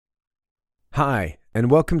Hi,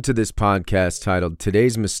 and welcome to this podcast titled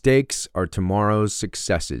Today's Mistakes Are Tomorrow's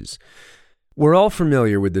Successes. We're all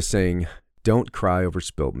familiar with the saying, don't cry over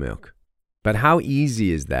spilt milk. But how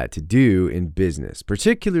easy is that to do in business,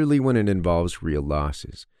 particularly when it involves real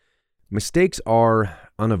losses? Mistakes are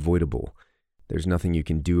unavoidable. There's nothing you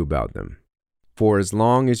can do about them. For as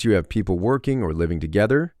long as you have people working or living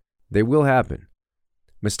together, they will happen.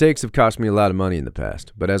 Mistakes have cost me a lot of money in the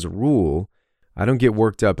past, but as a rule, I don't get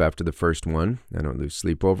worked up after the first one, I don't lose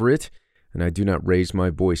sleep over it, and I do not raise my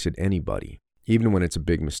voice at anybody, even when it's a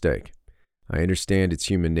big mistake. I understand it's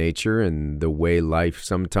human nature and the way life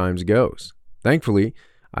sometimes goes. Thankfully,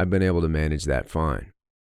 I've been able to manage that fine.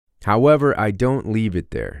 However, I don't leave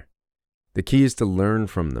it there. The key is to learn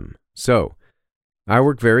from them. So, I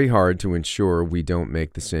work very hard to ensure we don't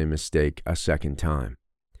make the same mistake a second time.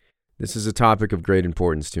 This is a topic of great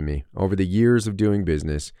importance to me. Over the years of doing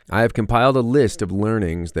business, I have compiled a list of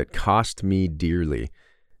learnings that cost me dearly.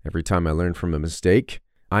 Every time I learned from a mistake,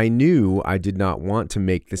 I knew I did not want to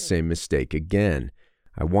make the same mistake again.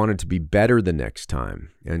 I wanted to be better the next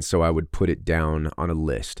time, and so I would put it down on a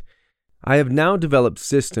list. I have now developed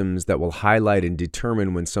systems that will highlight and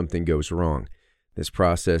determine when something goes wrong. This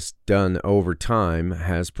process, done over time,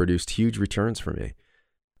 has produced huge returns for me.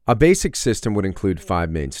 A basic system would include 5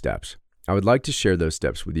 main steps. I would like to share those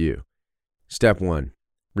steps with you. Step 1,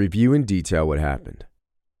 review in detail what happened.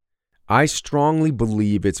 I strongly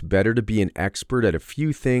believe it's better to be an expert at a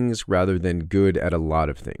few things rather than good at a lot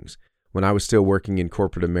of things. When I was still working in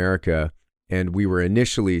corporate America and we were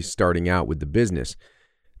initially starting out with the business,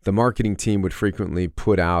 the marketing team would frequently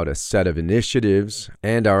put out a set of initiatives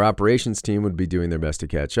and our operations team would be doing their best to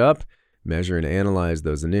catch up, measure and analyze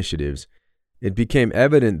those initiatives. It became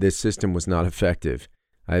evident this system was not effective.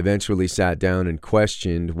 I eventually sat down and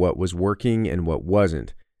questioned what was working and what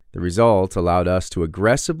wasn't. The result allowed us to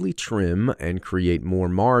aggressively trim and create more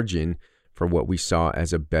margin for what we saw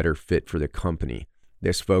as a better fit for the company.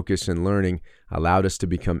 This focus and learning allowed us to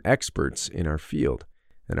become experts in our field,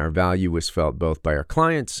 and our value was felt both by our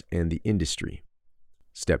clients and the industry.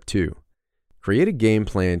 Step 2, create a game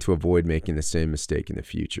plan to avoid making the same mistake in the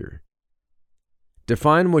future.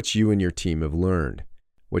 Define what you and your team have learned,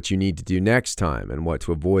 what you need to do next time, and what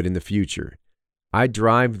to avoid in the future. I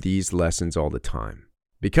drive these lessons all the time.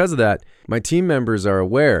 Because of that, my team members are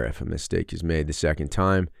aware if a mistake is made the second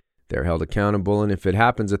time, they're held accountable, and if it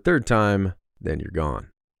happens a third time, then you're gone.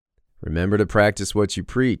 Remember to practice what you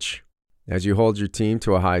preach. As you hold your team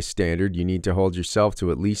to a high standard, you need to hold yourself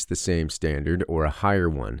to at least the same standard or a higher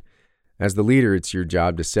one. As the leader, it's your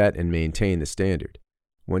job to set and maintain the standard.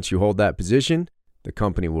 Once you hold that position, the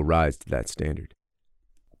company will rise to that standard.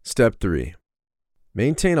 Step 3,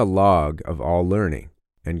 maintain a log of all learning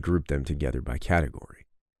and group them together by category.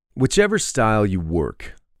 Whichever style you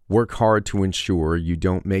work hard to ensure you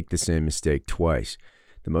don't make the same mistake twice.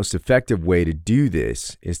 The most effective way to do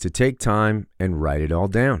this is to take time and write it all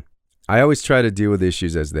down. I always try to deal with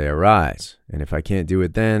issues as they arise, and if I can't do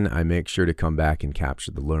it then, I make sure to come back and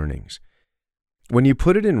capture the learnings. When you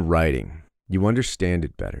put it in writing, you understand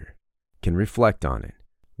it better, can reflect on it,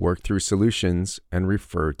 work through solutions, and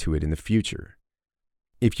refer to it in the future.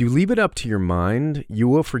 If you leave it up to your mind, you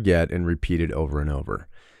will forget and repeat it over and over.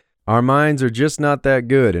 Our minds are just not that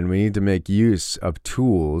good, and we need to make use of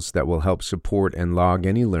tools that will help support and log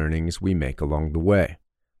any learnings we make along the way.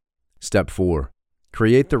 Step 4,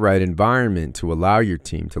 create the right environment to allow your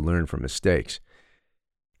team to learn from mistakes.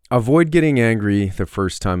 Avoid getting angry the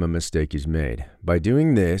first time a mistake is made. By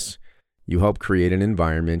doing this, you help create an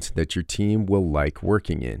environment that your team will like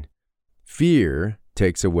working in. Fear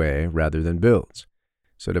takes away rather than builds.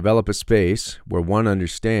 So develop a space where one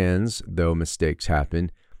understands, though mistakes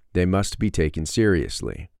happen, they must be taken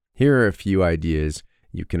seriously. Here are a few ideas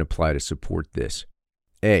you can apply to support this.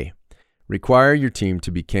 A, require your team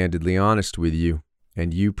to be candidly honest with you,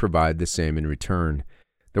 and you provide the same in return.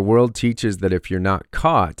 The world teaches that if you're not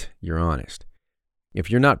caught, you're honest. If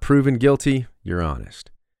you're not proven guilty, you're honest.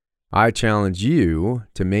 I challenge you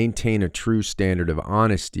to maintain a true standard of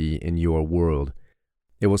honesty in your world.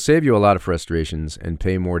 It will save you a lot of frustrations and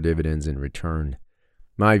pay more dividends in return.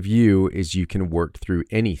 My view is you can work through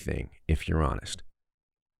anything if you're honest.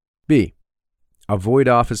 B, avoid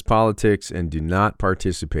office politics and do not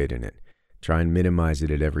participate in it. Try and minimize it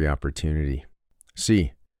at every opportunity.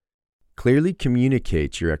 C, clearly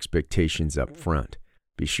communicate your expectations up front.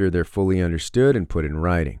 Be sure they're fully understood and put in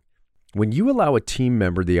writing. When you allow a team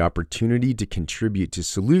member the opportunity to contribute to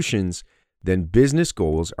solutions, then business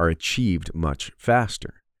goals are achieved much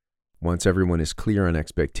faster. Once everyone is clear on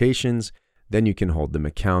expectations, then you can hold them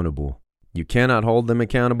accountable. You cannot hold them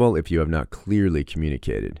accountable if you have not clearly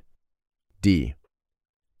communicated. D.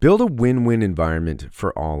 Build a win-win environment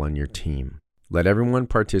for all on your team. Let everyone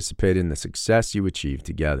participate in the success you achieve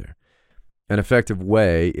together. An effective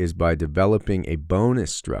way is by developing a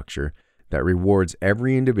bonus structure that rewards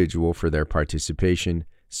every individual for their participation,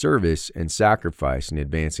 service, and sacrifice in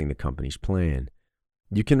advancing the company's plan.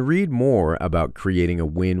 You can read more about creating a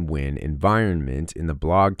win-win environment in the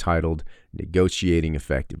blog titled Negotiating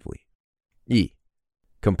Effectively. E.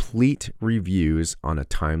 Complete reviews on a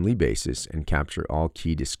timely basis and capture all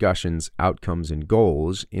key discussions, outcomes, and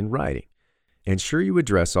goals in writing. Ensure you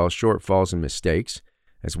address all shortfalls and mistakes,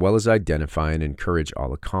 as well as identify and encourage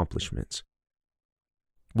all accomplishments.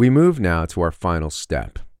 We move now to our final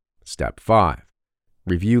step. Step 5.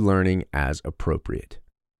 Review learning as appropriate.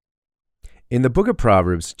 In the book of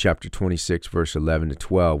Proverbs, chapter 26, verse 11 to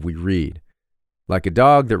 12, we read, "Like a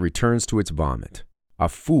dog that returns to its vomit, a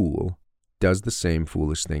fool does the same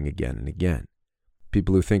foolish thing again and again.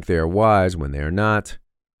 People who think they are wise when they are not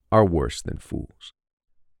are worse than fools."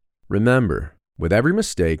 Remember, with every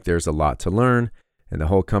mistake, there's a lot to learn, and the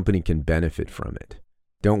whole company can benefit from it.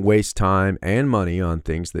 Don't waste time and money on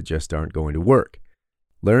things that just aren't going to work.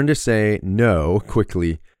 Learn to say no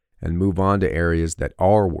quickly and move on to areas that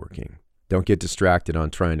are working. Don't get distracted on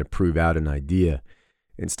trying to prove out an idea.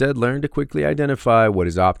 Instead, learn to quickly identify what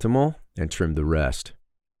is optimal and trim the rest.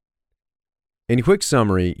 In quick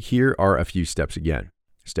summary, here are a few steps again.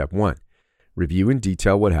 Step 1, review in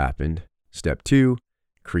detail what happened. Step 2,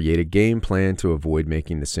 create a game plan to avoid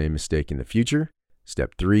making the same mistake in the future.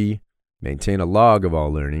 Step 3, maintain a log of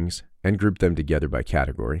all learnings and group them together by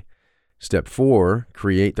category. Step 4,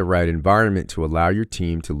 create the right environment to allow your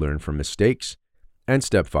team to learn from mistakes. And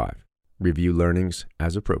Step 5, review learnings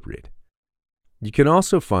as appropriate. You can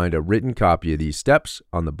also find a written copy of these steps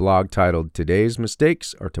on the blog titled Today's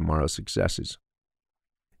Mistakes Are Tomorrow's Successes.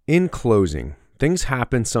 In closing, things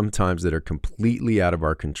happen sometimes that are completely out of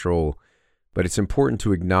our control, but it's important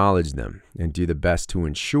to acknowledge them and do the best to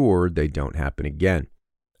ensure they don't happen again.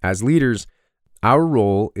 As leaders, our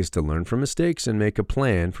role is to learn from mistakes and make a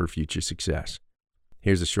plan for future success.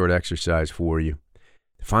 Here's a short exercise for you.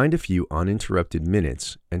 Find a few uninterrupted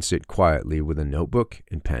minutes and sit quietly with a notebook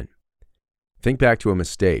and pen. Think back to a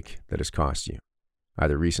mistake that has cost you,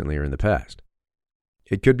 either recently or in the past.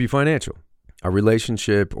 It could be financial, a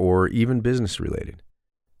relationship, or even business related.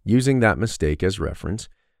 Using that mistake as reference,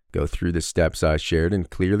 go through the steps I shared and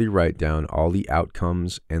clearly write down all the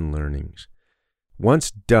outcomes and learnings.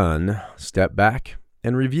 Once done, step back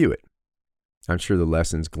and review it. I'm sure the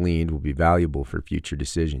lessons gleaned will be valuable for future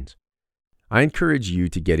decisions. I encourage you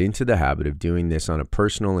to get into the habit of doing this on a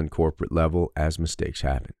personal and corporate level as mistakes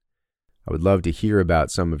happen. I would love to hear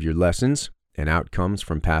about some of your lessons and outcomes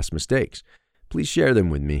from past mistakes. Please share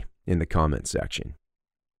them with me in the comments section.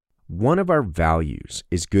 One of our values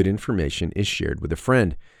is good information is shared with a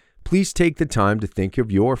friend. Please take the time to think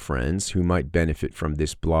of your friends who might benefit from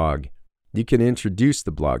this blog. You can introduce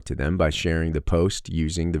the blog to them by sharing the post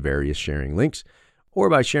using the various sharing links, or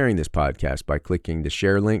by sharing this podcast by clicking the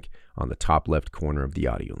share link on the top left corner of the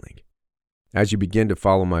audio link. As you begin to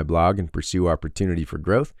follow my blog and pursue opportunity for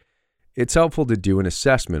growth, it's helpful to do an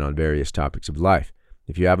assessment on various topics of life.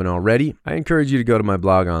 If you haven't already, I encourage you to go to my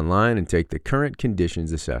blog online and take the current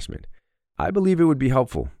conditions assessment. I believe it would be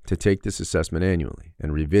helpful to take this assessment annually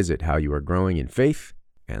and revisit how you are growing in faith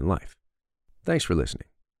and life. Thanks for listening.